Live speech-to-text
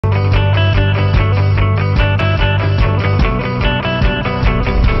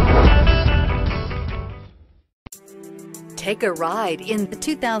Take a ride in the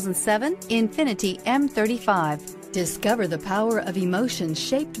 2007 INFINITI M35. Discover the power of emotion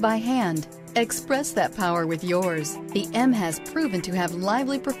shaped by hand. Express that power with yours. The M has proven to have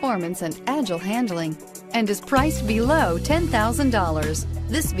lively performance and agile handling and is priced below $10,000.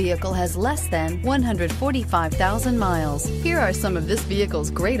 This vehicle has less than 145,000 miles. Here are some of this vehicle's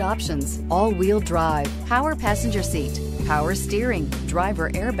great options: all-wheel drive, power passenger seat, power steering,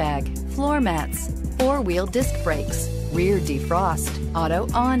 driver airbag, floor mats, four-wheel disc brakes, rear defrost,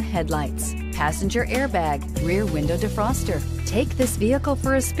 auto-on headlights, passenger airbag, rear window defroster. Take this vehicle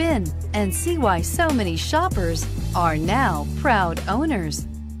for a spin and see why so many shoppers are now proud owners.